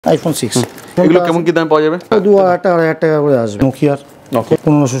IPhone 6 এগুলো কেমন কি দামে পাওয়া যাবে? 2000 টাকা 1000 টাকা করে আসবে। নোকিয়ার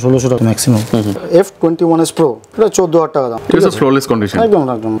 1500-1600 টাকা ম্যাক্সিমাম। F21s Pro এটা 14000 টাকা দাম। ঠিক আছে, ফ্ললেস কন্ডিশন একদম।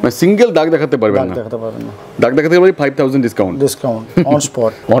 মানে সিঙ্গেল দাগ দেখাতে পারবেন না। দাগ দেখাতে পারবে 5000 discount on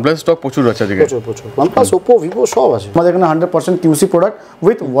spot. OnePlus stock প্রচুর আছে আজকে। প্রচুর। OnePlus, Oppo, Vivo সব আছে। আমাদের এখানে 100% QC প্রোডাক্ট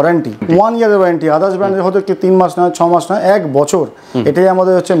উইথ ওয়ারেন্টি। 1 ইয়ারের ওয়ারেন্টি। আদার্স ব্র্যান্ডের হয়তো 3 মাস না 6 মাস না 1 বছর। এটাই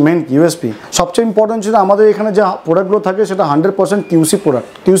আমাদের হচ্ছে মেইন ইউএসপি। সবচেয়ে ইম্পর্টেন্ট যেটা আমাদের এখানে যে প্রোডাক্টগুলো থাকে সেটা 100% QC প্রোডাক্ট,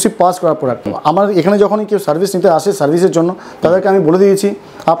 QC পাস করা প্রোডাক্ট। আমার এখানে যখনই কেউ সার্ভিস নিতে আসে সার্ভিসের জন্য তাদেরকে আমি বলে দিয়েছি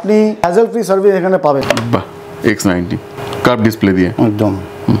আপনি হ্যাজেল ফ্রি সার্ভিস এখানে পাবেন। বাহ, X90 কার্ভ ডিসপ্লে দিয়ে একদম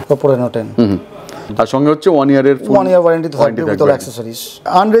Oppo Reno 10। আর সঙ্গে হচ্ছে 1 ইয়ারের 1 ইয়ার ওয়ারেন্টি থাকবে উইথ অল অ্যাকসেসরিজ।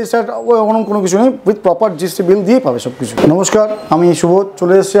 আনরেজিস্টার্ড কোনো কিছু নেই, উইথ প্রপার জিএসটি বিল দিয়ে পাবে সব কিছু। নমস্কার, আমি শুভ,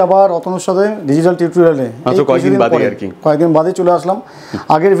 চলে এসেছি আবার অতনুর সাথে ডিজিটাল টিউটোরিয়ালে। কয়েকদিন বাদে চলে আসলাম।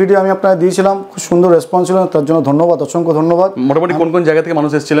 আগের ভিডিও আমি আপনারা দিয়েছিলাম, খুব সুন্দর রেসপন্স ছিল, তার জন্য ধন্যবাদ, অসংখ্য ধন্যবাদ। মোটামুটি কোন কোন জায়গা থেকে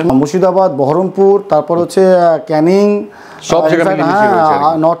মানুষ এসেছিলেন? মুর্শিদাবাদ, বহরমপুর, তারপর হচ্ছে ক্যানিং, সব জায়গায়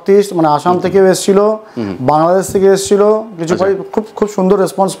নর্থ ইস্ট মানে আসাম থেকেও এসেছিল, বাংলাদেশ থেকে এসেছিল কিছু। খুব সুন্দর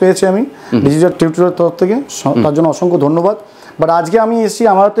রেসপন্স পেয়েছি আমি ডিজিটাল টিউটোরিয়াল তরফ থেকে, তার জন্য অসংখ্য ধন্যবাদ। বাট আজকে আমি এসেছি,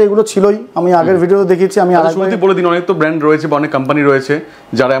 আমার তো এগুলো ছিলই, আমি আগের ভিডিওতে দেখিয়েছি। আমি শুরুতেই বলে দিন, অনেক তো ব্র্যান্ড রয়েছে বা অনেক কোম্পানি রয়েছে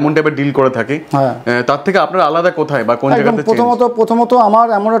যারা এমন টাইপের ডিল করে থাকে, তার থেকে আপনার আলাদা কোথায় বা কোন জায়গাতে? প্রথমত আমার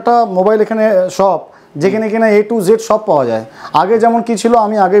এমন একটা মোবাইল এখানে শপ যেখানে কিনা A to Z সব পাওয়া যায়। আগে যেমন কি ছিল,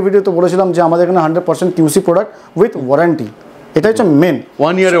 আমি আগের ভিডিওতে বলেছিলাম যে আমাদের এখানে 100% QC প্রোডাক্ট উইথ ওয়ারেন্টি। এটা হচ্ছে মেন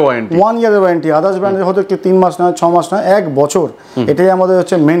 1 ইয়ারের ওয়ারেন্টি। আদার্স ব্র্যান্ডের হয়তো 3 মাস না 6 মাস না 1 বছর। এটাই আমাদের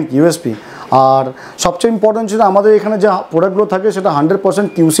হচ্ছে মেন ইউএসপি। আর সবচেয়ে ইম্পর্টেন্ট যেটা আমাদের এখানে যে প্রোডাক্টগুলো থাকে সেটা 100%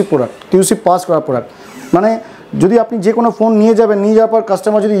 QC প্রোডাক্ট, QC পাস করা প্রোডাক্ট। মানে যদি আপনি যে কোনো ফোন নিয়ে যাওয়ার পর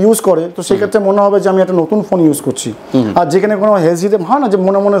কাস্টমার যদি ইউজ করে তো সেক্ষেত্রে মনে হবে যে আমি একটা নতুন ফোন ইউজ করছি। আর যেখানে কোনো হেজিটেট হয় না, যে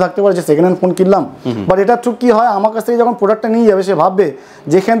মনে থাকতে পারে যে সেকেন্ড হ্যান্ড ফোন কিনলাম, বাট এটা থ্রু কী হয়, আমার কাছ থেকে যখন প্রোডাক্টটা নিয়ে যাবে সে ভাববে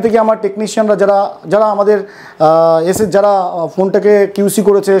যেখান থেকে আমার টেকনিশিয়ানরা যারা আমাদের যারা ফোনটাকে কিউসি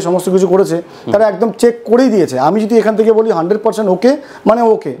করেছে, সমস্ত কিছু করেছে, তারা একদম চেক করেই দিয়েছে। আমি যদি এখান থেকে বলি 100% ওকে, মানে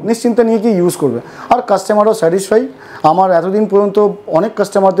ওকে, নিশ্চিন্তে নিয়ে গিয়ে ইউজ করবে। আর কাস্টমারও স্যাটিসফাই। আমার এতদিন পর্যন্ত অনেক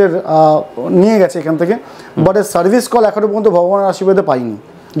কাস্টমারদের নিয়ে গেছে এখান থেকে, বাট সার্ভিস কল এখনো পর্যন্ত ভগবানের আশীর্বাদে পাইনি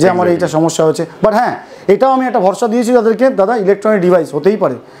যে আমার এইটা সমস্যা হয়েছে। বাট হ্যাঁ, এটাও আমি একটা ভরসা দিয়েছি তাদেরকে, দাদা ইলেকট্রনিক ডিভাইস হতেই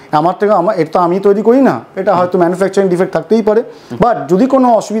পারে, এটা আমি তৈরি করি না, এটা হয়তো ম্যানুফ্যাকচারিং ডিফেক্ট থাকতেই পারে, বাট যদি কোনো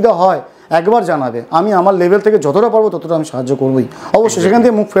অসুবিধা হয় একবার জানাবে, আমি আমার লেভেল থেকে যতটা পারবো ততটা আমি সাহায্য করবোই, অবশ্যই সেখান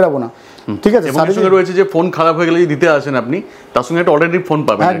থেকে মুখ ফেরাবো না। ঠিক আছে, সঙ্গে রয়েছে যে ফোন খারাপ হয়ে গেলে দিতে আসেন আপনি, তার সঙ্গে একটা অলরেডি ফোন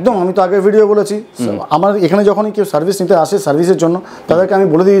পাবেন। একদম, আমি তো আগের ভিডিও বলেছি, আমার এখানে যখনই কেউ সার্ভিস নিতে আসে সার্ভিসের জন্য তাদেরকে আমি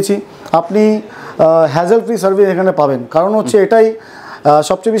বলে দিয়েছি আপনি হ্যাজেল ফ্রি সার্ভিস এখানে পাবেন। কারণ হচ্ছে এটাই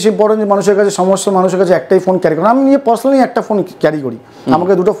সবচেয়ে বেশি ইম্পর্টেন্ট যে সমস্ত মানুষের কাছে একটাই ফোন ক্যারি করেন। আমি নিজে পার্সোনালি একটা ফোন ক্যারি করি,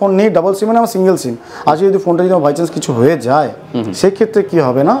 আমাকে দুটো ফোন নেই, ডাবল সিম আমার সিঙ্গেল সিম। আজকে যদি ফোনটা যদি বাই চান্স কিছু হয়ে যায় সেক্ষেত্রে কী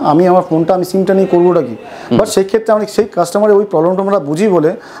হবে না, আমি আমার ফোনটা আমি সিমটা নিয়ে করবোটা কি, বাট সেক্ষেত্রে আমি সেই কাস্টমারের ওই প্রবলেমটা আমরা বুঝি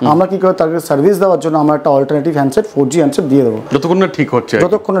বলে আমরা কী করে তাকে সার্ভিস দেওয়ার জন্য আমরা একটা অল্টারনেটিভ হ্যান্ডসেট 4G হ্যান্ডসেট দিয়ে দেবো, যতক্ষণ না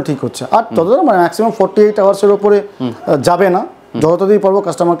ঠিক হচ্ছে। আর ততটা মানে ম্যাক্সিমাম 48 আওয়ার্সের ওপরে যাবে না, যতদিন পারবো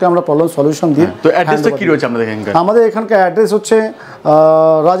কাস্টমারকে আমরা প্রবলেম সলিউশন দিয়ে। তো অ্যাড্রেসটা কি রয়েছে আমাদের এখানকার? আমাদের এখানকার অ্যাড্রেস হচ্ছে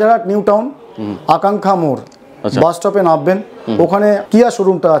রাজারহাট নিউ টাউন, আকাঙ্ক্ষা মোড় বাস স্টপে নামবেন, ওখানে কিয়া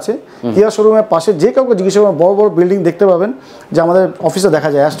শোরুমটা আছে। কিয়া শোরুমের পাশে যে কাউকে জিজ্ঞেস করবেন, বড় বড় বিল্ডিং দেখতে পাবেন যে আমাদের অফিসে দেখা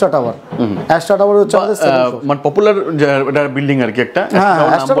যায় অ্যাস্ট্রা টাওয়ার। অ্যাস্ট্রা টাওয়ার হচ্ছে আমাদের মানে পপুলার বিল্ডিং আর কি একটা। হ্যাঁ,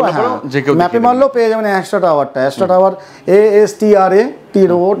 ম্যাপে মারলেও পেয়ে যাবেন Astra টাওয়ারটা। Astra tower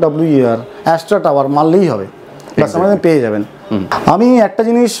ASTRATOWER, Astra tower মারলেই হবে, বাস আমাদের পেয়ে যাবেন। আমি একটা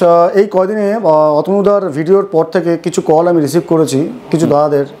জিনিস এই কয়দিনে অতনুদার ভিডিওর পর থেকে কিছু কল আমি রিসিভ করেছি কিছু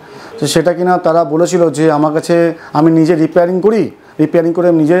দাদাদের, সেটা কিনা তারা বলেছিল যে আমার কাছে আমি নিজে রিপেয়ারিং করে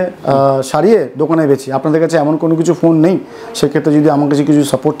নিজে সারিয়ে দোকানে বেচি, আপনাদের কাছে এমন কোনো কিছু ফোন নেই, সেক্ষেত্রে যদি আমার কাছে কিছু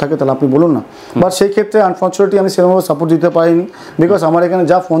সাপোর্ট থাকে তাহলে আপনি বলুন না। বাট সেই ক্ষেত্রে আনফর্চুনেটলি আমি সেরকমভাবে সাপোর্ট দিতে পারিনি, বিকজ আমার এখানে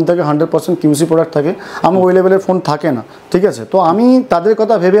যা ফোন থাকে 100% QC প্রোডাক্ট থাকে, আমার ওই লেভেলের ফোন থাকে না। ঠিক আছে, তো আমি তাদের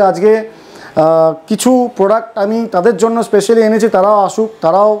কথা ভেবে আজকে কিছু প্রোডাক্ট আমি তাদের জন্য স্পেশালি এনেছি, তারাও আসুক,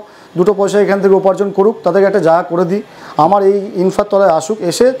 তারাও দুটো পয়সা এখান থেকে উপার্জন করুক, তাদেরকে একটা জায়গা করে দিই, আমার এই ইনফার তলায় আসুক,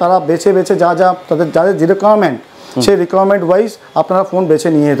 এসে তারা বেছে যাদের যে রিকোয়ারমেন্ট সেই রিকোয়ারমেন্ট ওয়াইজ আপনারা ফোন বেছে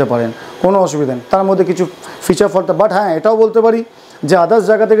নিয়ে যেতে পারেন, কোনো অসুবিধা নেই। তার মধ্যে কিছু ফিচার ফলটা, বাট হ্যাঁ এটাও বলতে পারি যে আদার্স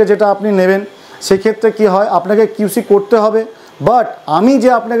জায়গা থেকে যেটা আপনি নেবেন সেক্ষেত্রে কী হয়, আপনাকে QC করতে হবে, বাট আমি যে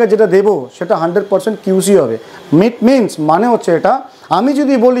আপনাকে যেটা দেবো সেটা 100% QC হবে। মিনস মানে হচ্ছে এটা, আমি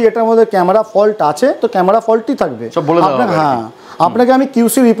যদি বলি এটার মধ্যে ক্যামেরা ফল্ট আছে তো ক্যামেরা ফল্টই থাকবে, হ্যাঁ আপনাকে আমি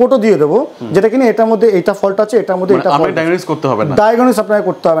QC রিপোর্টও দিয়ে দেবো যেটা কিনা এটার মধ্যে এইটা ফল্ট আছে, এটার মধ্যে এটা ফল্ট, ডায়াগনোস করতে হবে না, ডায়াগনোস আপনাকে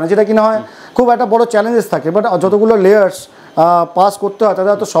করতে হবে না, যেটা কিনা হয় খুব একটা বড় চ্যালেঞ্জেস থাকে। বাট যতগুলো লেয়ার্স পাস করতে হয়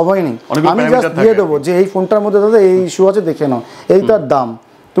তাদের তো সবাই নেই, আমি জাস্ট দিয়ে দেবো যে এই ফোনটার মধ্যে দাদা এই ইস্যু আছে দেখে নাও, এই তার দাম,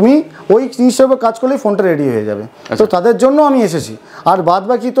 তুমি ওই জিনিসের উপর কাজ করলেই ফোনটা রেডি হয়ে যাবে। তো তাদের জন্য আমি এসেছি। আর বাদ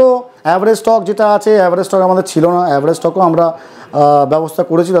বাকি তো অ্যাভারেজ স্টক যেটা আছে, অ্যাভারেজ স্টক আমাদের ছিল না, অ্যাভারেজ স্টকও আমরা ব্যবস্থা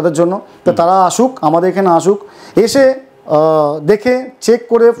করেছি তাদের জন্য। তো তারা আসুক, আমাদের এখানে আসুক, এসে দেখে চেক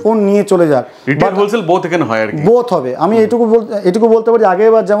করে ফোন নিয়ে চলে যাক। রিটেল হোলসেল বোথ এখানে হয় আর কি, বোথ হবে। আমি এটুকু বলতে পারি,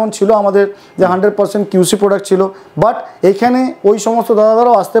 আগেরবার যেমন ছিল আমাদের যে 100% কিউসি প্রোডাক্ট ছিল, বাট এখানে ওই সমস্ত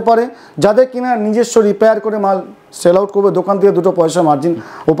দাদারাও আসতে পারে যাদের কিনা নিজস্ব রিপেয়ার করে মাল সেল আউট করবে, দোকান থেকে দুটো পয়সা মার্জিন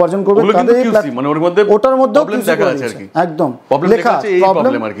উপার্জন করবে, ওটার মধ্যেও একদম লেখা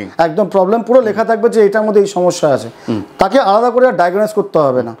একদম প্রবলেম পুরো লেখা থাকবে যে এটার মধ্যে এই সমস্যা আছে। তাকে আলাদা করে ডায়াগনোজ করতে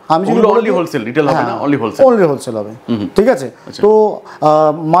হবে না। আমি যদি অনলি হোলসেল, রিটেল হবে না, অনলি হোলসেল হবে। ঠিক আছে। তো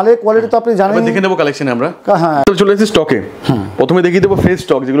মালের কোয়ালিটি তো আপনি জানেন। দেখে নেব কালেকশনে আমরা। হ্যাঁ, তো চলে এসেছি স্টকে। প্রথমে দেখিয়ে দেবো ফ্রেশ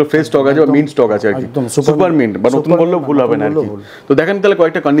স্টক, যেগুলো ফ্রেশ স্টক আছে বা মিন্ট স্টক আছে আর কি, সুপার মিন্ট বা নতুন বললেও ভুল হবে না আর কি। তো দেখেন তাহলে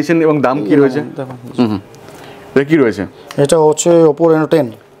কয়েকটা কন্ডিশন এবং দাম কি রয়েছে। এটা কি রয়েছে? এটা হচ্ছে Oppo Reno 10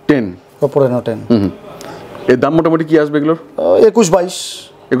 Oppo Reno 10। এর দাম মোটামুটি কি আসবে এগুলোর?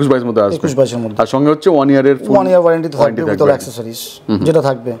 21-22 মধ্যে আসবে। 21-22 এর মধ্যে। আর সঙ্গে হচ্ছে 1 ইয়ারের ফুল 1 ইয়ার ওয়ারেন্টি থাকবে উইথ অল অ্যাকসেসরিজ, যেটা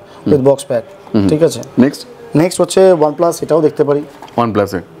থাকবে উইথ বক্স প্যাক। ঠিক আছে। নেক্সট হচ্ছে OnePlus, এটাও দেখতে পারি।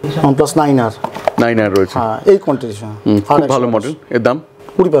 OnePlus এ OnePlus 9R রয়েছে। হ্যাঁ, এই কন্ডিশন খুব ভালো মডেল। এর দাম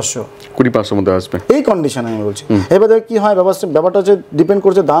 2500 মধ্যে আসবে এই কন্ডিশনে আমি বলছি। এবারে কি হয়, ব্যাপারটা হচ্ছে ডিপেন্ড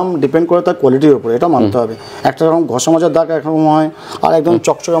করছে, দাম ডিপেন্ড করে তার কোয়ালিটির উপরে, এটা মানতে হবে। একটা রকম ঘষা মাজার দাগ একরকম হয়, আর একদম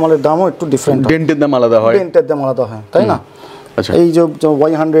চকচকে মালের দামও একটু ডিফারেন্ট, ডেন্টের দাম আলাদা হয়, তাই না? আচ্ছা, এই যে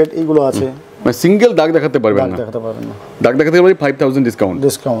Y100 এইগুলো আছে, মানে সিঙ্গেল দাগ দেখাতে পারবেন না, দাগ দেখাতে পারবেন 5000 ডিসকাউন্ট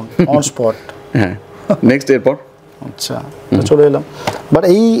অন স্পট। হ্যাঁ, নেক্সট এরপর আচ্ছা চলে এলাম। বাট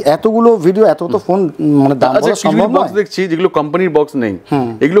এই এতগুলো ভিডিও, এত তো ফোন মানে দাম বলা সম্ভব নয়। বক্স দেখছি যেগুলো কোম্পানির বক্স নেই,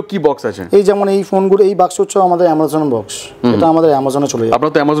 এগুলো কি বক্স আছে? এই যেমন এই ফোনগুলো, এই বাক্স হচ্ছে আমাদের অ্যামাজন বক্স, এটা আমাদের অ্যামাজনে চলে যায়।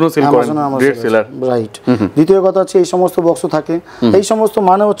 আপনারা তো অ্যামাজনে সেল করেন, গ্রেট সেলার, রাইট। দ্বিতীয় কথা হচ্ছে এই সমস্ত বক্সও থাকে। এই সমস্ত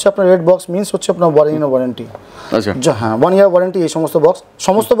মানে হচ্ছে আপনার রেড বক্স মিন্স হচ্ছে আপনার ওয়ারেন্টি। আচ্ছা, হ্যাঁ, 1 ইয়ার ওয়ারেন্টি। এই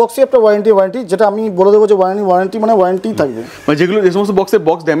সমস্ত বক্সই আপনার ওয়ারেন্টি, যেটা আমি বলে দেবো যে ওয়ারেন্টি মানে ওয়ারেন্টিই থাকবে। মানে যেগুলো যে সমস্ত বক্সের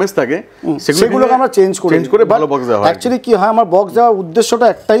বক্স ড্যামেজ থাকে সেগুলোকে আমরা চেঞ্জ করে ভালো বক্স দেওয়া হয়। অ্যাকচুয়ালি কি হয়, আমার বক্স দেওয়ার উদ্দেশ্যটা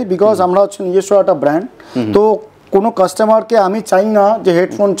একটাই, বিকজ আমরা হচ্ছে নিজস্ব একটা ব্র্যান্ড। তো কোনো কাস্টমারকে আমি চাই না যে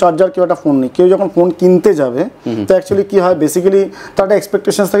হেডফোন, চার্জার, কেউ একটা ফোন নেই। কেউ যখন ফোন কিনতে যাবে, তো অ্যাকচুয়ালি কি হয়, বেসিক্যালি তার একটা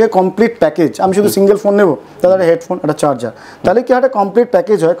এক্সপেকটেশন থাকে কমপ্লিট প্যাকেজ। আমি শুধু সিঙ্গেল ফোন নেবো, তাহলে একটা হেডফোন, একটা চার্জার, তাহলে কি একটা কমপ্লিট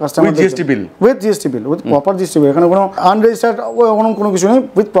প্যাকেজ হয় customer, with GST bill, with proper GST bill. এখানে কোনো আনরেজিস্টার্ড কোনো কিছু নেই,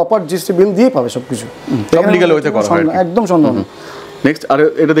 উইথ প্রপার জিএসটি বিল দিয়ে পাবে সব কিছু, একদম সন্দেহ নেই। নেক্সট, আর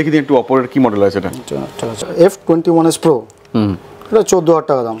এটা দেখি একটু Oppo এর কি মডেল আছে? এটা F21s Pro, এটা 14000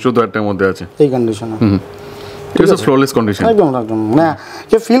 টাকা দাম, 14000 টাকার মধ্যে আছে এই কন্ডিশনে। এটা ফ্ললেস কন্ডিশন, একদম মানে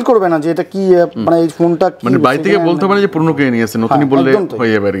কেউ ফিল করবে না যে এটা কি, মানে এই ফোনটা কি, মানে বাড়ি থেকে বলতে পারে যে পুরনো কিনে নিয়ে আসছে, নতুনই বললে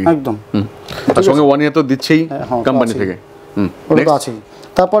হয়ে যাবে আর কি। একদম। আর সঙ্গে 1 ইয়ার তো দিচ্ছেই কোম্পানি থেকে, ওটা আছে।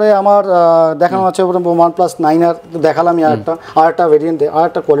 তারপরে আমার দেখানো আছে OnePlus 9R, দেখালাম। আরেকটা ভেরিয়েন্ট,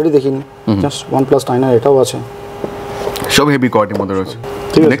 আরেকটা কোয়ালিটি দেখিনি, জাস্ট OnePlus 9R, এটাও আছে, সব হেভি কোয়ালিটির মধ্যে রয়েছে।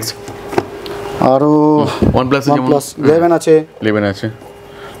 নেক্সট, আরো OnePlus 11 আছে।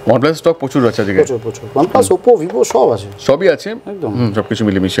 OnePlus স্টক প্রচুর আছে আজকে, প্রচুর OnePlus, Oppo, Vivo সব আছে, সবই আছে একদম, সবকিছু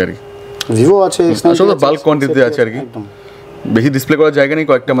মিলেমিশে আর কি। Vivo আছে, সব বাল্ক কোয়ান্টিটিতে আছে আর কি, বেশি ডিসপ্লে করার জায়গা নেই,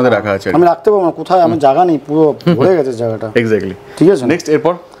 কয়েকটা আমাদের রাখা আছে। আমি রাখতে পারবো না, কোথায় আমি জায়গা নেই, পুরো ভরে গেছে জায়গাটা। এক্স্যাক্টলি, ঠিক আছে। নেক্সট,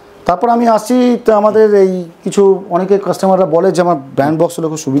 তারপর আমি আসছি, তো আমাদের এই কিছু অনেকে কাস্টমাররা বলে যে আমার ব্র্যান্ড বক্স হলে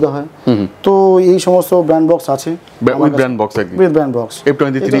খুব সুবিধা হয়, তো এই সমস্ত ব্র্যান্ড বক্স আছে, উইথ ব্র্যান্ড বক্স একদম, with brand box.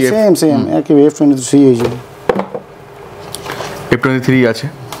 F23 same একই F23 এই যে F23 আছে,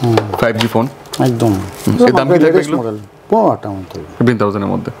 5G ফোন একদম। এর দাম কি থাকবে এগুলো? 15,000 টাকার মধ্যে, 15,000 এর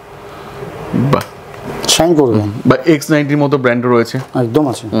মধ্যে। বাহ, শাইন করবে। বা X90 এর মতো ব্র্যান্ড রয়েছে, একদম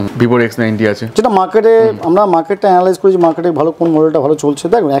আছে। Vivo X90 আছে, যেটা মার্কেটে, আমরা মার্কেটটা অ্যানালাইজ করি যে মার্কেটে ভালো কোন মডেলটা ভালো চলছে।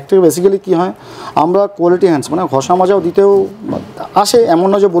 দেখবেন একটা বেসিক্যালি কি হয়, আমরা কোয়ালিটি হ্যান্ডস, মানে ঘষা মাজাও দিতেও আসে, এমন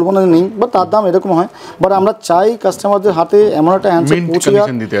না যে বলবো না নেই, বা তার দাম এরকম হয়, বাট আমরা চাই কাস্টমারদের হাতে এমন একটা হ্যান্ডসেট পৌঁছে যায়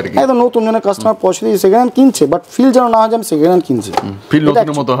একদম নতুন, যেন কাস্টমার পয়সা দিয়ে সেকেন্ড হ্যান্ড কিনছে, বাট ফিল যেন না হয় যে আমি সেকেন্ড হ্যান্ড কিনছি, ফিল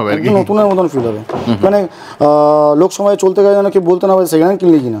নতুনের মতো হবে, নতুনের মতন ফিল হবে। মানে লোক সময় চলতে গেলে যেন কেউ বলতে না পারে সেকেন্ড হ্যান্ড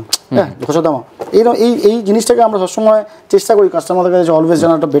কিনলি কিনা, হ্যাঁ ঘষা দামা। এই জিনিসটাকে আমরা সবসময় চেষ্টা করি কাস্টমারদের কাছে অলওয়েজ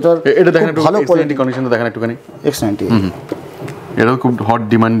যেন একটা বেটার, এটা দেখেন একটু ভালো কোয়ালিটি কন্ডিশনটা দেখেন একটুখানি। X90 এটাও খুব হট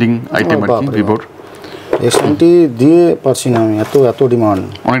ডিমান্ডিং আইটেম আর কি, Vivo X90 দিয়ে পারছি না আমি, এত ডিমান্ড,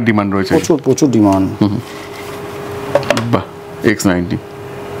 অনেক ডিমান্ড রয়েছে, প্রচুর ডিমান্ড। বাহ, X90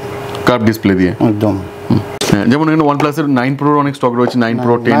 কার্ভ ডিসপ্লে দিয়ে একদম। যেমন এখানে OnePlus এর 9 Pro অনেক স্টক রয়েছে, 9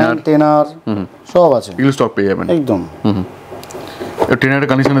 Pro 10R সব আছে, এগুলো স্টক পেয়ে যাবেন একদম। 10R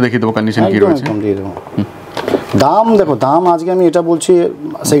কন্ডিশনে দেখিয়ে দেবো, কন্ডিশন কি রয়েছে, দিয়ে দেবো। দাম দেখো, দাম আজকে আমি এটা বলছি,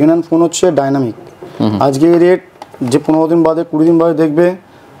 সেকেন্ড হ্যান্ড ফোন হচ্ছে ডাইনামিক। আজকে রেট যে 15 দিন বাদে 20 দিন বাদে দেখবে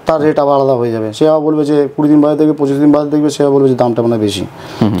তার রেট আবার আলাদা হয়ে যাবে। সে আবার বলবে যে 20 দিন বাদে দেখবে, 25 দিন বাদে দেখবে, সে আবার বলবে যে দামটা মানে বেশি।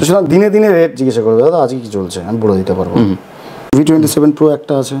 তো সেটা দিনে দিনে রেট জিজ্ঞাসা করবে, দাদা আজকে কি চলছে, আমি বলে দিতে পারবো। V27 Pro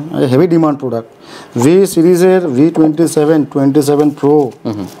একটা আছে, হেভি ডিমান্ড প্রোডাক্ট। ভি সিরিজের V27 Pro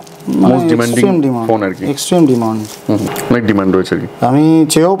most demanding phone আর কি, এক্সট্রিম ডিমান্ড, অনেক ডিমান্ড রয়েছে আর কি, আমি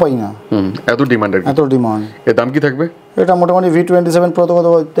চেয়েও পাই না এত ডিমান্ড আর কি, এত ডিমান্ড। এর দাম কি থাকবে? এটা মোটামুটি V27 Pro তো কত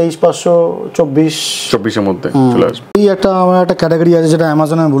 23,524 এর মধ্যে চলে আসবে। এই একটা আমার একটা ক্যাটাগরি আছে যেটা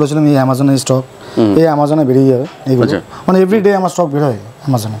অ্যামাজনে আমি বলেছিলাম, এই অ্যামাজনের স্টক, এই অ্যামাজনে বেরিয়ে যাবে এইগুলো, মানে এভরিডে আমার স্টক বের হয়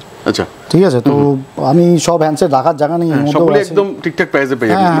অ্যামাজনে। আচ্ছা ঠিক আছে, তো আমি সব হ্যান্ডসেট রাখার জায়গা নেই, সবগুলো একদম ঠিকঠাক প্রাইসে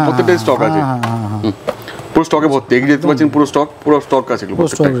পেয়ে যাবেন, প্রত্যেকটা স্টক আছে, পুরো স্টকে ভর্তি, এগিয়ে যেতে পারছেন, পুরো স্টক আছে, পুরো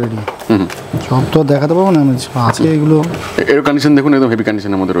স্টক রেডি। সব তো দেখাতে পারবো না আমি, আছে এগুলো। এর কন্ডিশন দেখুন, একদম হেভি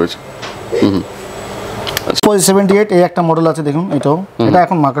কন্ডিশনের মধ্যে রয়েছে। 78 এই একটা মডেল আছে দেখুন, এটাও, এটা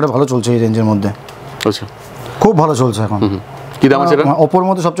এখন মার্কেটে ভালো চলছে এই রেঞ্জের মধ্যে। আচ্ছা, খুব ভালো চলছে এখন। কি দাম আছে এটা? ওপোর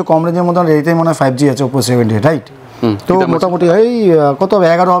মধ্যে সবচেয়ে কম রেঞ্জের মধ্যে এইটাই মনে হয় 5G আছে, Oppo 78, রাইট? তো মোটামুটি এই কত হবে,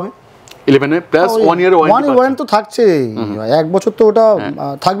 11 হবে। 11 প্লাস 1 ইয়ার ওয়ারেন্টি তো থাকছে, 1 বছর তো ওটা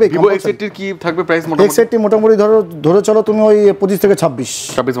থাকবে। Vivo X80 কি থাকবে প্রাইস? মোটামুটি X80 মোটামুটি ধরো চলো তুমি ওই 25 থেকে 26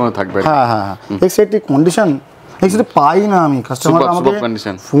 মানে থাকবে। হ্যাঁ হ্যাঁ, X80 কন্ডিশন X80 পাই না আমি, কাস্টমার আমাকে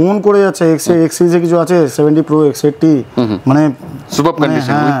ফোন করে যাচ্ছে, X সিরিজে কিছু আছে 70 Pro X80, মানে super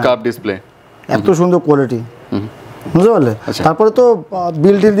condition with curve display, এত সুন্দর কোয়ালিটি, বুঝতে পারলে? তারপরে তো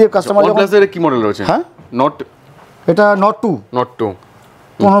বিল টিল দিয়ে কাস্টমার OnePlus এর কি মডেল রয়েছে? হ্যাঁ, নট, এটা নট 2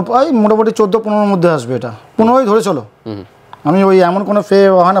 মোটামুটি 14-15 মধ্যে আসবে, এটা 15ই ধরে চলো। আমি ওই এমন কোনো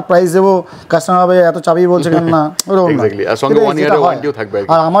হয় না প্রাইস দেবো কাস্টমার হবে এত চাবি বলছে কেন না, ওরকম না।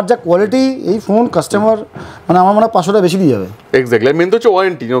 আর আমার যা কোয়ালিটি এই ফোন কাস্টমার মানে আমার মনে হয় 500 টাকা বেশি দিয়ে যাবে। এক্স্যাক্টলি, মেন তো হচ্ছে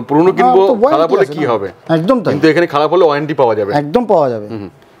ওয়ারেন্টি, পুরনো কিনবো খারাপ হলে কি হবে, একদম তাই, কিন্তু এখানে খারাপ হলে ওয়ারেন্টি পাওয়া যাবে, একদম পাওয়া যাবে।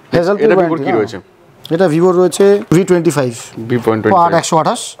 হেজেল কি রয়েছে? এটা ভিভো রয়েছে V25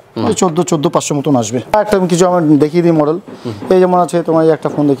 128 14,500 মতন আসবে। একটা কিছু আমার দেখিয়ে দিই মডেল, এই যেমন আছে তোমার একটা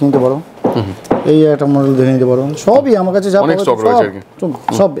ফোন দেখিয়ে নিতে পারো, এই একটা মডেল দেখে নিতে পারো, সবই আমার কাছে যা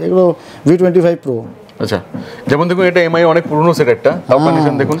সব এগুলো V25 Pro। আচ্ছা, যেমন দেখুন এটা এমআই অনেক পুরনো সেট, একটা তাও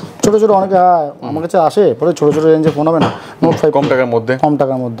কন্ডিশন দেখুন, ছোট ছোট অনেক আমার কাছে আসে, পরে ছোট ছোট রেঞ্জে ফোন হবে না, নোট 5 কম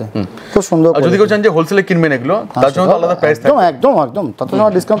টাকার মধ্যে খুব সুন্দর। যদি কেউ চান যে হোলসেলে কিনবেন এগুলো, তার জন্য আলাদা প্রাইস থাকে, একদম তাতে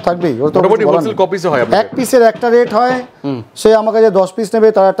আমার ডিসকাউন্ট থাকবেই। ওর তো মোটামুটি হোলসেল কপিসে হয়, এক পিসের একটা রেট হয়, সে আমার কাছে 10 পিস নেবে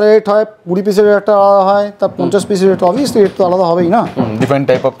তার একটা রেট হয়, 20 পিসের একটা আলাদা হয়, তার 50 পিসের রেট, অবভিয়াসলি রেট তো আলাদা হবেই না, ডিফারেন্ট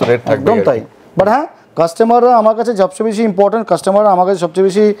টাইপ অফ রেট থাকবে, একদম তাই। বাট হ্যাঁ, কাস্টমাররা আমার কাছে সবচেয়ে বেশি ইম্পর্টেন্ট, কাস্টমাররা আমার কাছে সবচেয়ে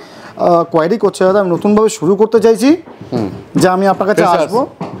বেশি কোয়ারি করছে, দাদা আমি নতুনভাবে শুরু করতে চাইছি, যে আমি আপনার কাছে আসবো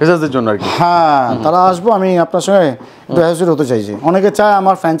ফ্রেশারদের জন্য আর কি, হ্যাঁ তারা আসবো, আমি আপনার সঙ্গে অ্যাসোসিয়েট হতে চাইছি। অনেকে চায়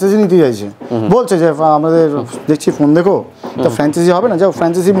আমার ফ্র্যাঞ্চাইজি নিতে চাইছে, বলছে যে আমাদের দেখছি ফোন দেখো, তো ফ্র্যাঞ্চাইজি হবে না, যাও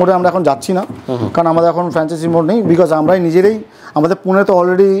ফ্র্যাঞ্চাইজি মোডে আমরা এখন যাচ্ছি না, কারণ আমাদের এখন ফ্র্যাঞ্চাইজি মোড নেই, বিকজ আমরাই নিজেরাই, আমাদের পুনেতে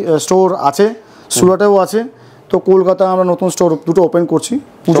অলরেডি স্টোর আছে, সুরাটেও আছে, তো কলকাতায় আমরা নতুন স্টোর দুটো ওপেন করছি,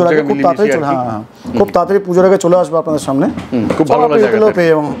 পুজোর আগে খুব তাড়াতাড়ি খুব তাড়াতাড়ি পুজোর আগে চলে আসবে আপনাদের সামনে, খুব ভালো রিটেলও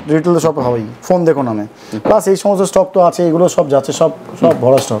পেয়ে, রিটেল শপ হবেই, ফোন দেখো নামে, প্লাস এই সমস্ত স্টক তো আছে, এগুলো সব যাচ্ছে, সব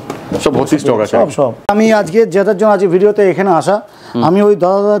ভরা স্টক, সব ভর্তি স্টক আছে, সব। আমি আজকে যেটার জন্য আজ ভিডিওতে এখানে আসা, আমি ওই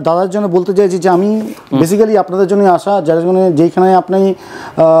দাদার জন্য বলতে চাইছি যে আমি বেসিক্যালি আপনাদের জন্যই আসা, যার জন্য যেইখানে আপনি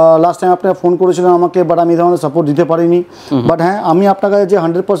লাস্ট টাইম আপনি ফোন করেছিলেন আমাকে, বাট আমি এই ধরনের সাপোর্ট দিতে পারিনি, বাট হ্যাঁ আমি আপনার কাছে যে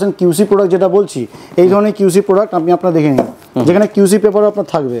 100% কিউসি প্রোডাক্ট যেটা বলছি, এই ধরনের কিউসি প্রোডাক্ট আপনি আপনার দেখে নিন, যেখানে কিউসি পেপার আপনার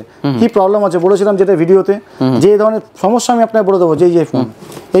থাকবে, কি প্রবলেম আছে বলেছিলাম যেটা ভিডিওতে, যে এই ধরনের সমস্যা আমি আপনার বলে দেবো, যে ফোন,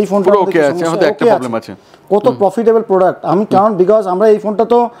 এই ফোনটা কত প্রফিটেবল প্রোডাক্ট, আমি কারণ বিকজ আমরা এই ফোনটা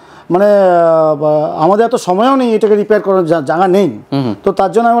তো মানে আমাদের এত সময়ও নেই এটাকে রিপেয়ার করার জায়গা নেই, তো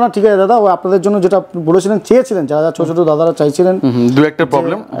তার জন্য আমি ঠিক আছে দাদা, আপনাদের জন্য যেটা বলেছিলেন চেয়েছিলেন, যারা ছোট ছোট দাদারা চাইছিলেন দু একটা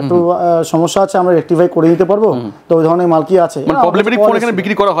প্রবলেম একটু সমস্যা আছে আমরা রেকটিফাই করে দিতে পারবো, তো ওই ধরনের মাল কি আছে, প্রবলেমেটিক ফোন এখানে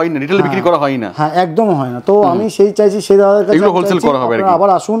বিক্রি করা হয় না, রিটেলে বিক্রি করা হয় না, হ্যাঁ একদম হয় না, তো আমি সেই চাইছি সেই দাদার কাছে হোলসেল করা হবে, আবার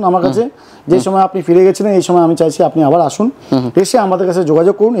আসুন আমার কাছে, যে সময় আপনি ফিরে গেছিলেন এই সময় আমি চাইছি আপনি আবার আসুন, এসে আমাদের কাছে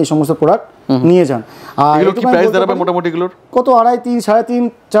যোগাযোগ করুন, এই সমস্ত প্রোডাক্ট নিয়ে যান। আর এগুলো কি প্রাইস দাঁড়াবে মোটামুটি এগুলোর কত 2.5, 3, 3.5,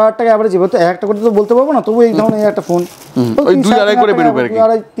 4 টাকা এভারেজ হবে, তো একটা করে তো বলতে পারবো না, তবু এই ধরনের একটা ফোন ওই 2-2.5 করে বেরোবে আর কি,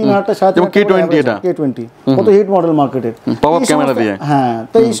 2.5, 3 যেমন K20 এটা K20 কত হিট মডেল মার্কেটের, পপআপ ক্যামেরা দিয়ে, হ্যাঁ,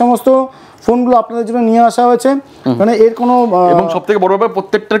 তো এই সমস্ত ফোনগুলো আপনাদের জন্য নিয়ে আসা হয়েছে, মানে এর কোনো এবং সবথেকে বড় ব্যাপার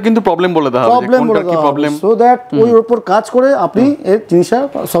প্রত্যেকটার কিন্তু প্রবলেম বলে দেওয়া হবে, কোনটা কি প্রবলেম, সো দ্যাট ওই উপর কাজ করে আপনি এই জিনিসটা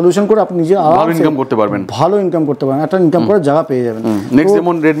সলিউশন করে আপনি নিজে ভালো ইনকাম করতে পারবেন, একটা ইনকাম করার জায়গা পেয়ে যাবেন। নেক্সট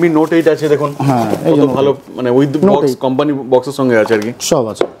যেমন Redmi Note 8 আছে দেখুন, হ্যাঁ এই যে ভালো মানে উইথ বক্স কোম্পানি বক্সের সঙ্গে আছে আর কি, সব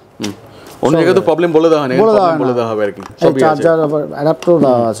আছে, অন্য জায়গায় তো প্রবলেম বলে দেওয়া হয় না, বলে দেওয়া হবে আর কি, সবই আছে, চার্জার আবার অ্যাডাপ্টার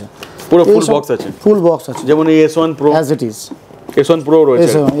দেওয়া আছে, পুরো ফুল বক্স আছে, ফুল বক্স আছে, যেমন এই S1 Pro as it is S1 Pro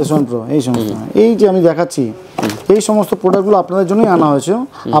রয়েছে, S1 Pro এই সমস্ত, এই যে আমি দেখাচ্ছি এই সমস্ত প্রোডাক্টগুলো আপনাদের জন্যই আনা হয়েছে।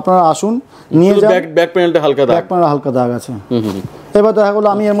 আপনারা আসুন নিয়ে যান। ব্যাক প্যানেলটা হালকা দাগ, ব্যাক প্যানেলে হালকা দাগ আছে। এবার দেখা গেলো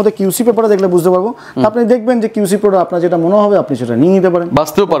আমি এর মধ্যে কিউসি পেপারটা দেখলে বুঝতে পারবো, আপনি দেখবেন যে কিউসি প্রোডাক্ট আপনার যেটা মনে হবে আপনি সেটা নিয়ে নিতে পারেন,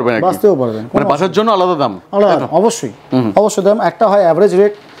 বাঁচতেও পারবেন, মানে বাসার জন্য আলাদা দাম, আলাদা অবশ্যই দাম। একটা হয় অ্যাভারেজ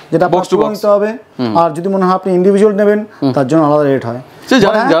রেট, যেটা বক্স টু বক্স নিতে হবে, আর যদি মনে হয় আপনি ইন্ডিভিজুয়াল নেবেন তার জন্য আলাদা রেট হয়।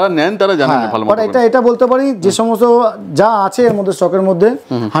 যারা নেন তারা জানেন ভালো মতো। এটা বলতে পারি যে সমস্ত যা আছে এর মধ্যে স্টকের মধ্যে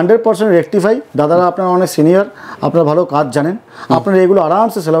 100% রেকটিফাই। দাদারা আপনারা অনেক সিনিয়র, আপনারা ভালো কাজ জানেন, আপনারা এগুলো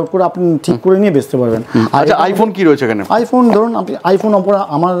আরামসে সেল আউট করে আপনি ঠিক করে নিয়ে বেচতে পারবেন। আচ্ছা, আইফোন কি রয়েছে এখানে? আইফোন ধরুন আপনি আইফোন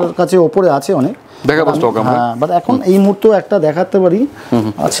আমার কাছে ওপরে আছে অনেক, দেখাবো স্টক আমরা। হ্যাঁ, বাট এখন এই মুহূর্তে একটা দেখাতে পারি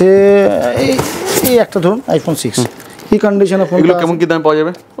আছে, এই একটা ধরুন আইফোন 6 কি কন্ডিশনে ফোন। এগুলো কেমন কি দাম পাওয়া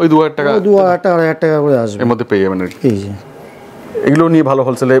যাবে? ওই 2000 টাকা, 2000 টাকা করে আসবে, এর মধ্যে পেয়ে যাবেন আর কি। এই যে এগুলো নিয়ে ভালো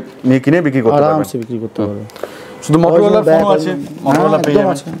হোলসেলে নিয়ে কিনে বিক্রি করতে পারবেন, আরামসে বিক্রি করতে পারবেন। শুধু মোটরোলা ফোন আছে, মোটরোলা পেয়ে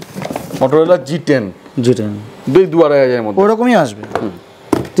যাবেন, মোটরোলা G10 2,500 মধ্যে ওরকমই আসবে।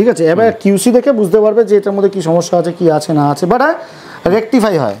 ঠিক আছে, এবার কিউসি দেখে বুঝতে পারবে যে এটার মধ্যে কি সমস্যা আছে, কি আছে না আছে, বাট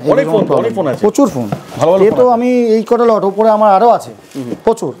রেকটিফাই হয়। অনেক ফোন আছে, প্রচুর ফোন। এ তো আমি এই কটা লট, উপরে আমার আরও আছে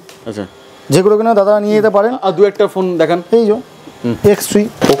প্রচুর। আচ্ছা, যেগুলো কিনা দাদা নিয়ে যেতে পারেন। আর দু একটা ফোন দেখান। এই যে X3,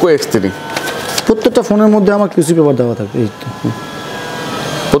 পোকো X3, প্রত্যেকটা ফোনের মধ্যে আমার কিউসি পেপার দেওয়া থাকে। এই তো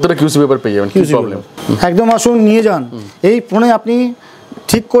প্রত্যেকটা কিউসি পেপার পেয়ে যাবেন, কি প্রবলেম? একদম আসুন নিয়ে যান। এই ফোনে আপনি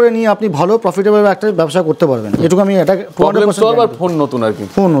ঠিক করে নিয়ে আপনি ভালো প্রফিটেবল একটা ব্যবসা করতে পারবেন, এটুকু আমি এটা প্রবলেম সলভ। আর ফোন নতুন আর কি,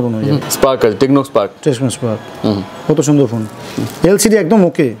 ফোন নতুন হয়ে যাবে। স্পার্ক আছে, টেকনো স্পার্ক, কত সুন্দর ফোন। এলসিডি একদম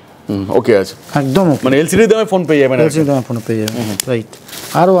ওকে আছে, একদম ওকে, মানে এলসিডি দামে ফোন পেয়ে যাবেন, এলসিডি দামে ফোন পেয়ে যাবেন। রাইট,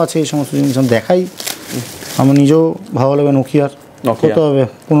 আরও আছে এই সমস্ত জিনিস দেখাই। আমার নিজেও ভালো লাগবে। নোকিয়ার কত হবে?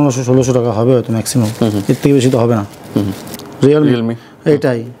 1500-1600 টাকা হবে হয়তো ম্যাক্সিমাম, এর থেকে বেশি তো হবে না। রিয়েলমি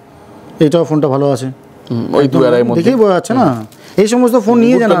এইটাও ফোনটা ভালো আছে, ওই 2,500 মধ্যে দেখেই বোঝা যাচ্ছে না। এই সমস্ত ফোন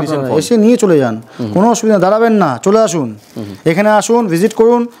নিয়ে যান আপনারা, এসে নিয়ে চলে যান, কোনো অসুবিধা, দাঁড়াবেন না, চলে আসুন এখানে, আসুন ভিজিট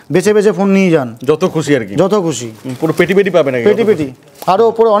করুন, বেছে বেছে ফোন নিয়ে যান, যত খুশি আর কি, যত খুশি। পুরো পেটি পাবেন, পেটি। আরও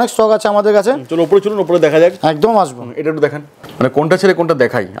উপরে অনেক স্টক আছে আমাদের কাছে। চলো উপরে চলুন, উপরে দেখা যাক। একদম আসবো, এটা একটু দেখান, মানে কোনটা ছেড়ে কোনটা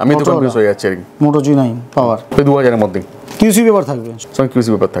দেখাই, আমি তো কনফিউজ হয়ে যাচ্ছি আর কি। মোটো G9 পাওয়ার, ওই 2000 এর মধ্যে কিউসি পেপার থাকবে, কিউসি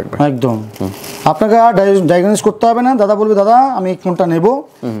পেপার থাকবে একদম। আপনাকে আর ডায়াগনোস করতে হবে না, দাদা বলবে দাদা আমি এই ফোনটা নেব,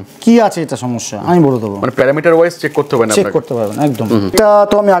 কি আছে এটা সমস্যা আমি বলে দেবো, মানে প্যারামিটার ওয়াইজ চেক করতে হবে না, চেক করতে পারবেন একদম। এটা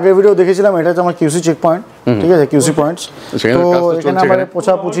তো আমি আগের ভিডিও দেখেছিলাম, এটা হচ্ছে আমার কিউসি চেক পয়েন্ট, ঠিক আছে, কিউসি পয়েন্টস। তো এখানে আমার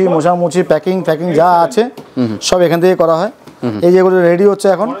পোছাপুছি মোছামুছি প্যাকিং যা আছে সব এখান থেকে করা হয়। এই যেগুলো রেডি হচ্ছে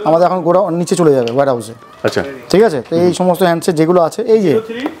এখন, আমাদের এখন গোডাউন নিচে চলে যাবে ওয়্যার হাউসে। আচ্ছা, ঠিক আছে। তো এই সমস্ত হ্যান্ডসেট যেগুলো আছে, এই যে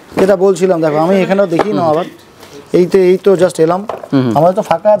যেটা বলছিলাম, দেখো আমি এখানেও দেখি না আবার, এই তো জাস্ট এলাম, আমাদের তো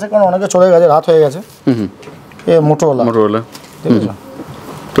ফাঁকা আছে কারণ অনেকে চলে গেছে, রাত হয়ে গেছে। এ মোটোরোলা ঠিক আছে,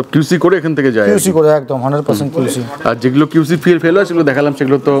 তো কিউসি করে এখান থেকে যায়, কিউসি করে একদম 100% কিউসি। আর যেগুলো কিউসি ফেল হয় সেগুলো দেখালাম,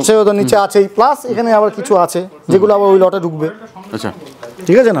 সেগুলো তো নিচে আছেই, প্লাস এখানে আবার কিছু আছে যেগুলো আবার ওই লটে ঢুকবে। আচ্ছা,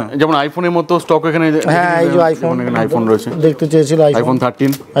 ঠিক আছে না, যেমন আইফোনের মতো স্টক এখানে। হ্যাঁ, এই যে আইফোন, এখানে আইফোন রয়েছে, দেখতে চেয়েছিল আইফোন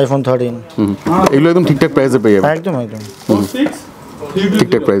 13, এগুলো একদম ঠিকঠাক প্রাইসে পেয়ে যাবে, একদম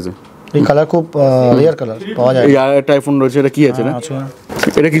ঠিকঠাক প্রাইসে। এই কালার খুব রেয়ার কালার পাওয়া যায়। এই আর একটা আইফোন রয়েছে, এটা কি আছে না,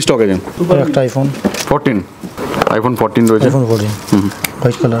 এটা কি স্টক আছে? একটা আইফোন 14 রয়েছে, আইফোন 14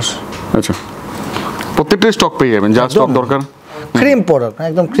 হোয়াইট কালার। আচ্ছা, প্রত্যেকটাই স্টক পেয়ে যাবেন, যা স্টক দরকার। ক্রিম প্রোডাক্ট,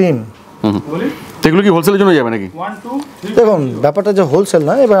 একদম ক্রিম। এগুলো কি হোলসেলের জন্য যাবে নাকি? দেখুন ব্যাপারটা যে হোলসেল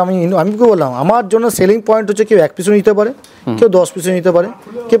না, এবার আমি কি বললাম, আমার জন্য সেলিং পয়েন্ট হচ্ছে কেউ 1 পিসও নিতে পারে, কেউ 10 পিসও নিতে পারে,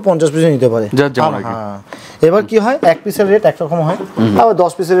 কেউ 50 পিসও নিতে পারে। হ্যাঁ, এবার কি হয়, 1 পিসের রেট একরকম হয়, আবার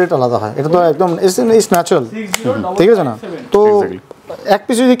 10 পিসের রেট আলাদা হয়, এটা তো একদম ইটস ন্যাচারাল, ঠিক আছে না। তো 1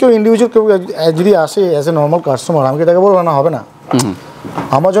 পিস যদি কেউ ইন্ডিভিজুয়াল কেউ যদি আসে অ্যাজ এ নর্মাল কাস্টমার, আমাকে তাকে বলবো না, হবে না।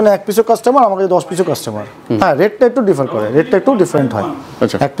 আমার জন্য 1 পিসও কাস্টমার, আমাকে 10 পিসও কাস্টমার। হ্যাঁ, রেটটা একটু ডিফার করে, রেটটা একটু ডিফারেন্ট হয়।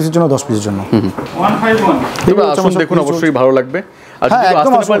 আচ্ছা, 1 পিসের জন্য 10 পিসের জন্য। আসুন দেখুন, অবশ্যই ভালো লাগবে। আর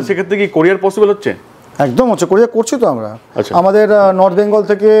সেক্ষেত্রে কি কোরিয়ার পসিবল হচ্ছে? একদম হচ্ছে, কোরিয়ার করছি তো আমরা। আমাদের নর্থ বেঙ্গল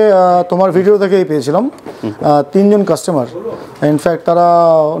থেকে তোমার ভিডিও থেকেই পেয়েছিলাম 3 জন কাস্টমার, ইনফ্যাক্ট তারা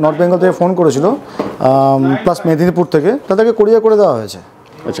নর্থ বেঙ্গল থেকে ফোন করেছিল, প্লাস মেদিনীপুর থেকে, তাদেরকে কোরিয়া করে দেওয়া হয়েছে।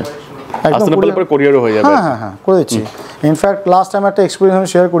 আচ্ছা, একদম কোরিয়ারও হয়ে যাবে। হ্যাঁ করে দিচ্ছি। ইনফ্যাক্ট লাস্ট টাইম একটা এক্সপিরিয়েন্স আমি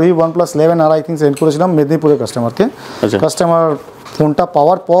শেয়ার করি, OnePlus 11 R I think send করেছিলাম মেদিনীপুরের কাস্টমারকে। কাস্টমার ফোনটা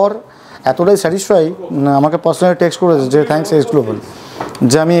পাওয়ার পর এতটাই স্যাটিসফাই, আমাকে পার্সোনালি টেক্সট করেছে যে থ্যাঙ্কস এস গ্লোবাল,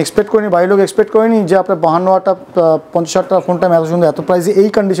 যে আমি এক্সপেক্ট করিনি, বাড়ির লোক এক্সপেক্ট করিনি যে আপনার 52 50 টাকা ফোনটা আমি এত সুন্দর এত প্রাইসে এই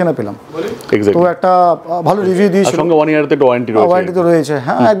কন্ডিশনে পেলাম। তো একটা ভালো রিভিউ দিয়েছিল, সঙ্গে 1 ইয়ার একটা ওয়ারেন্টি তো রয়েছে।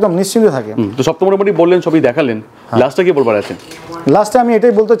 হ্যাঁ, একদম নিশ্চিন্তে থাকে। তো সব তো মোটামুটি বললেন, সবই দেখালেন, লাস্টে কি বলবার আছে? লাস্টে আমি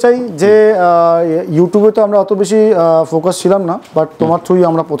এটাই বলতে চাই যে ইউটিউবে তো আমরা অত বেশি ফোকাস ছিলাম না, বাট তোমার থ্রুই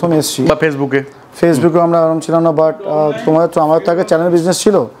আমরা প্রথমে এসেছি, বা ফেসবুকে আমরা এরকম ছিলাম না, বাট তোমাদের তো আমাদের তো আগে চ্যানেল বিজনেস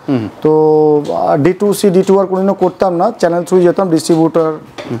ছিল, তো D2C D2R কোনোদিনও করতাম না, চ্যানেল থ্রুই যেতাম ডিস্ট্রিবিউটার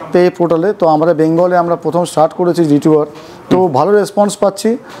পে পোর্টালে। তো আমরা বেঙ্গলে আমরা প্রথম স্টার্ট করেছি D2R, তো ভালো রেসপন্স পাচ্ছি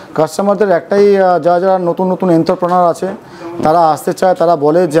কাস্টমারদের। একটাই যারা নতুন নতুন এন্টারপ্রেনার আছে তারা আসতে চায়, তারা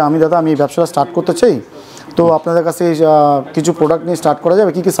বলে যে আমি দাদা আমি ব্যবসাটা স্টার্ট করতে চাই, তো আপনাদের কাছে কিছু প্রোডাক্ট নিয়ে স্টার্ট করা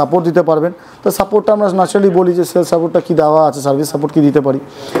যাবে, কী কী সাপোর্ট দিতে পারবেন। তো সাপোর্টটা আমরা ন্যাচারালি বলি যে সেল সাপোর্টটা কী দেওয়া আছে, সার্ভিস সাপোর্ট কী দিতে পারি।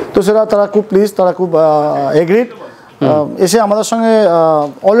 তো সেটা তারা খুব প্লিজ, তারা খুব এগ্রিড, এসে আমাদের সঙ্গে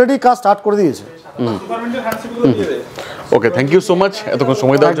অলরেডি কাজ স্টার্ট করে দিয়েছে। ওকে, থ্যাংক ইউ সো মাচ এতক্ষণ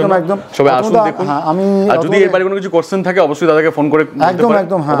সময় দেওয়ার জন্য। একদম সবাই আসুন দেখুন। আমি আর যদি এর বাইরে কোনো কিছু কোশ্চেন থাকে অবশ্যই দাদাকে ফোন করে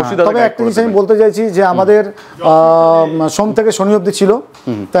একদম হ্যাঁ। তবে একটা জিনিস আমি বলতে চাইছি যে আমাদের সোম থেকে শনি অবধি ছিল,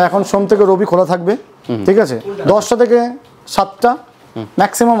 তা এখন সোম থেকে রবি খোলা থাকবে, ঠিক আছে, 10টা থেকে 7টা,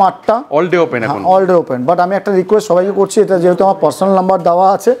 ম্যাক্সিমাম 8টা, অল ডে ওপেন এখন, অল ডে ওপেন। বাট আমি একটা রিকোয়েস্ট সবাইকে করছি, এটা যেহেতু আমার পার্সোনাল নাম্বার দেওয়া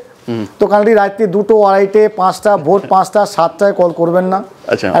আছে, তো কালকে রাত্রি 2টো, 2:30, 5টা, ভোর 5টা, 7টায় কল করবেন না।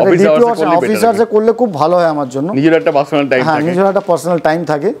 আচ্ছা, অফিসার্সে করলে খুব ভালো হয় আমার জন্য, নিজের একটা পার্সোনাল টাইম থাকে, নিজের একটা পার্সোনাল টাইম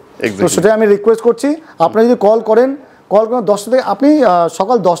থাকে। তো সেটাই আমি রিকোয়েস্ট করছি, আপনারা যদি কল করেন 10টা থেকে, আপনি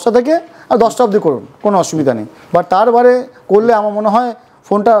সকাল 10টা থেকে আর 10টা অবধি করুন, কোনো অসুবিধা নেই। বাট তার বারে করলে আমার মনে হয়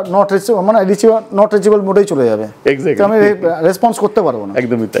ফোনটা নট রিচেবল মোডেই চলে যাবে, আমি রেসপন্স করতে পারবো না।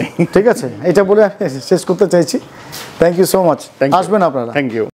 একদমই তাই, ঠিক আছে, এটা বলে শেষ করতে চাইছি। থ্যাংক ইউ সো মাচ, আসবেন আপনারা। Thank you.